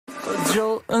a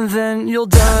jolt and then you'll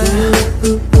die.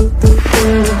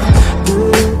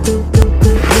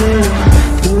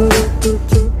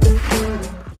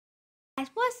 Guys,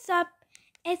 what's up?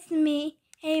 It's me,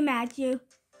 Hey Matthew,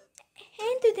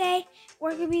 and today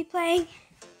we're gonna be playing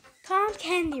Tom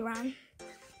Candy Run.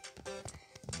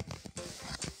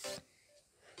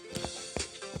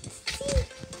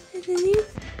 See, the new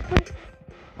part.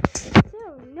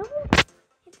 So no,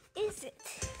 it isn't.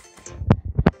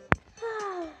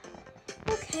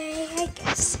 Okay, I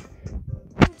guess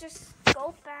we'll just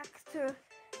go back to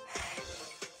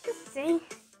the thing.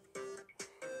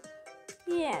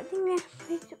 Yeah, I think we have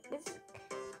to play this.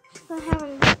 Gonna have a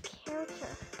new character.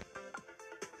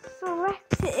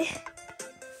 Select it.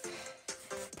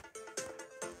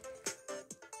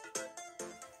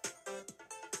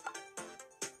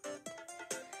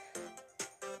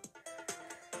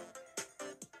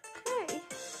 Okay.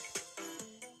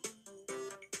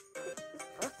 This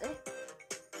birthday.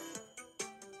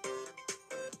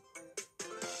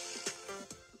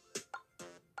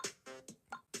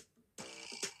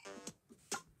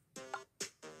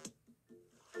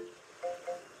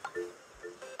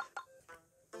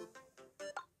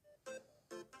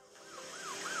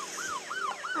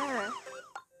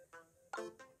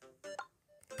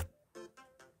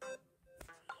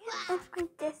 Let's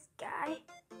pick this guy.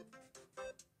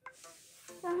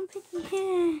 So I'm picking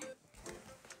him.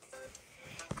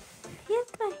 Yes,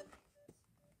 guy.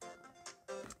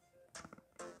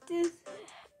 This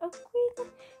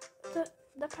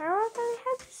the power that I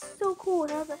have is so cool.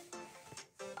 It has a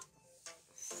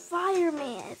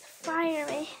fireman. It's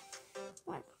fireman.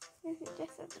 What? This is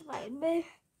just a fireman.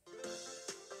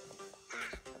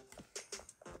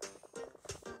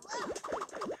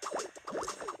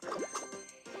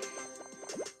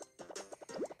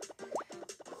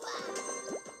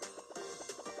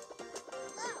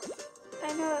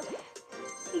 I know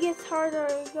it gets harder,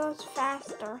 it goes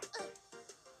faster.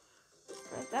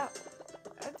 But that's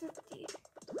just the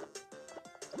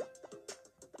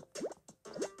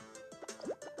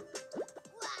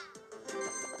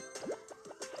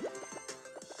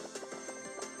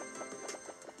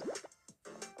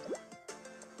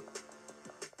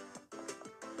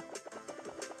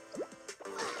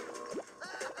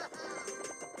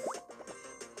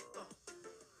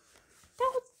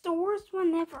that was the worst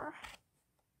one ever.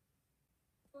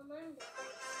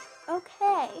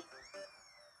 Okay.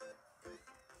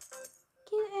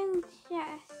 Get in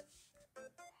chest.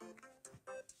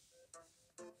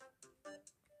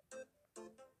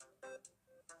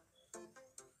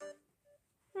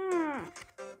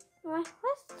 Well,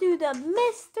 let's do the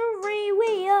mystery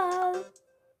wheel.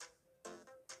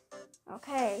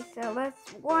 Okay, so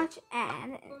let's watch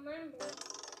ad.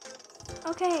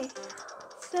 Okay,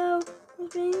 so the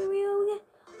mystery wheel again.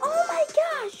 Oh my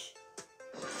gosh!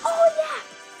 Oh yeah!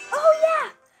 Oh yeah!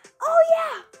 Oh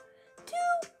yeah!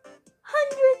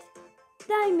 200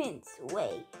 diamonds.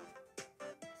 Wait.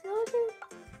 So go to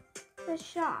the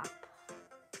shop.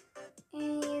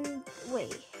 And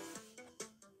wait.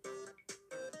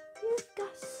 You've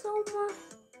got so much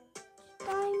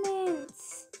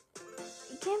diamonds.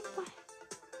 You can't find.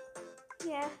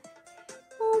 Yeah.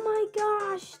 Oh my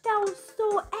gosh, that was so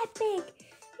epic.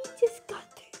 He just got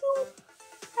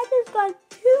I just got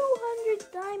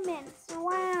 200 diamonds.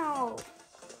 Wow.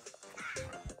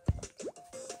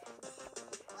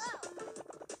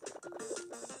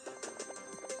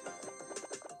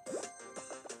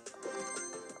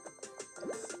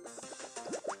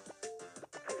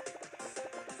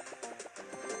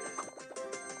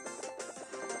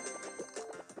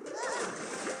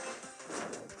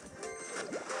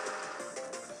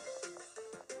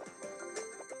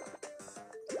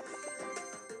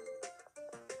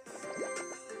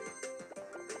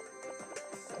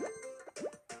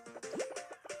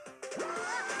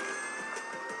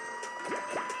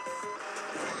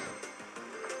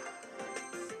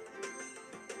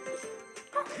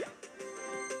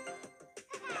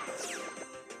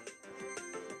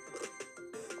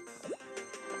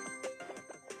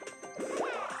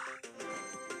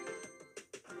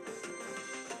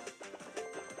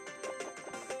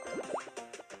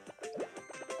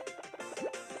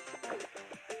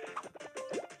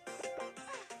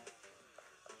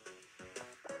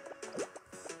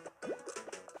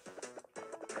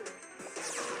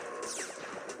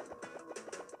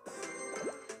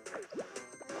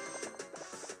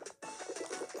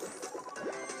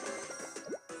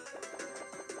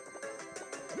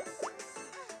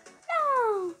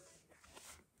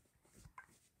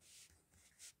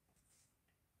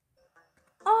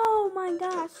 my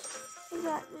gosh. We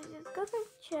just got some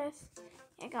chest.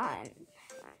 I got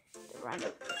the run.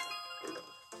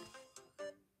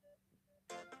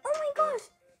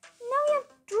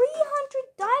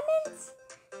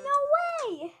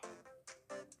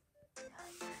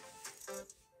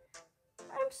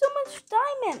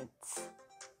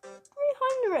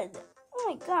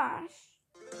 my gosh.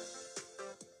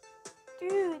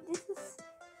 Dude, this is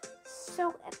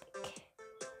so epic.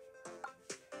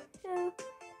 So,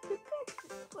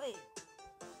 wait.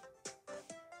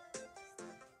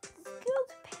 Let's go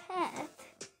to pet.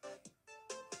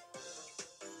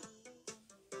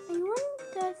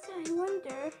 I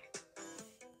wonder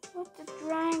what the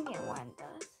dragon one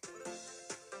does.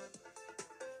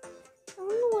 I don't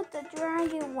know what the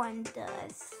dragon one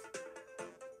does.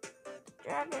 The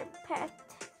dragon pet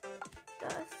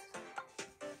does.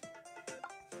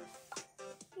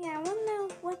 Yeah, I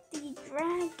wonder what the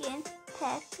dragon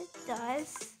pet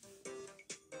does.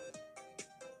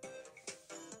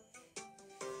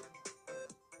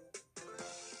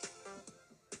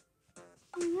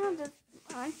 Another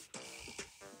one.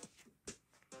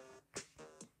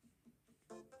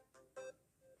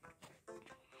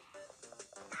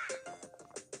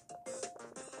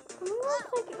 Looks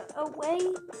like a way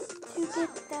to get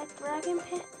that dragon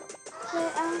pet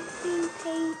without being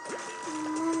paid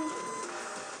money.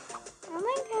 I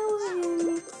like how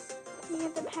you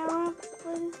get the power up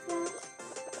for this guy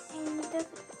and you dip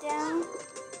it down.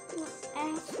 You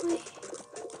actually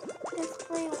just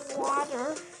spray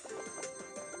water.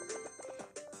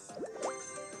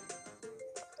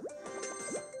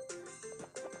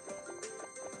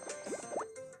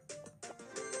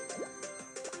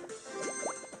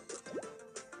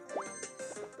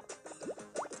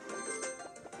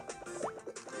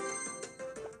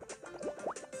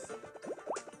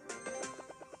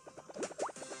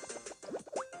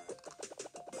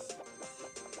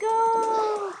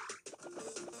 Go!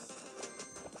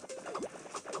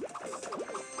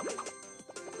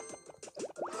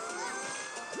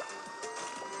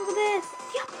 Look at this.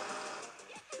 Yep.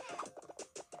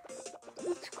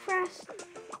 Let's crash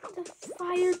the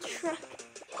fire truck.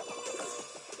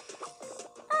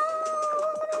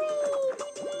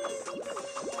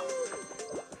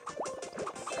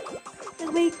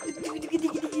 Oh, wait.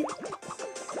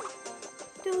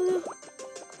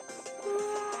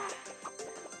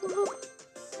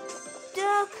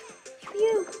 Duck!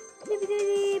 Phew!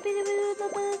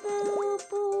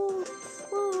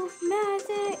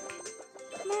 Magic!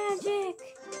 Magic!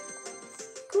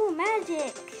 Cool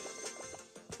magic!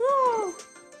 Whoa!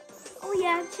 Oh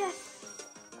yeah, chest!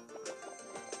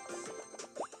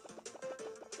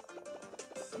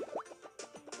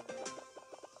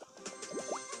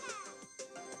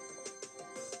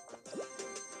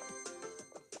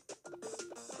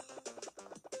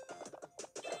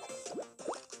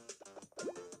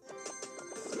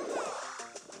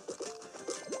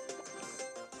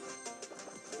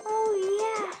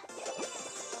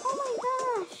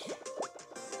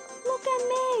 Look at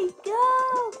me!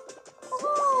 Go!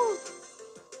 Oh!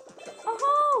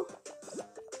 Oh!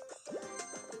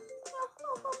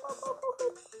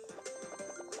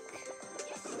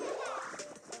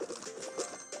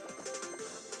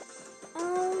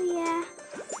 Oh yeah!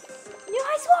 New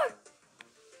high score!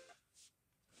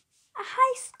 A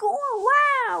high score!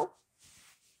 Wow!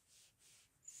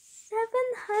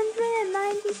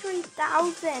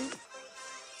 793,000.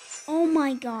 Oh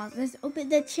my god, let's open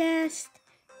the chest.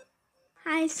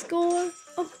 High score.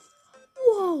 Oh,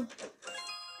 whoa.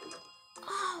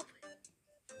 Oh,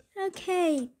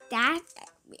 okay, I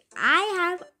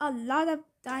have a lot of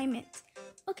diamonds.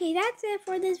 Okay, that's it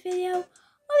for this video.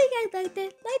 Hope you guys liked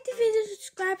it. Like the video,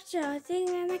 subscribe, so see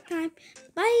you next time.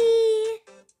 Bye.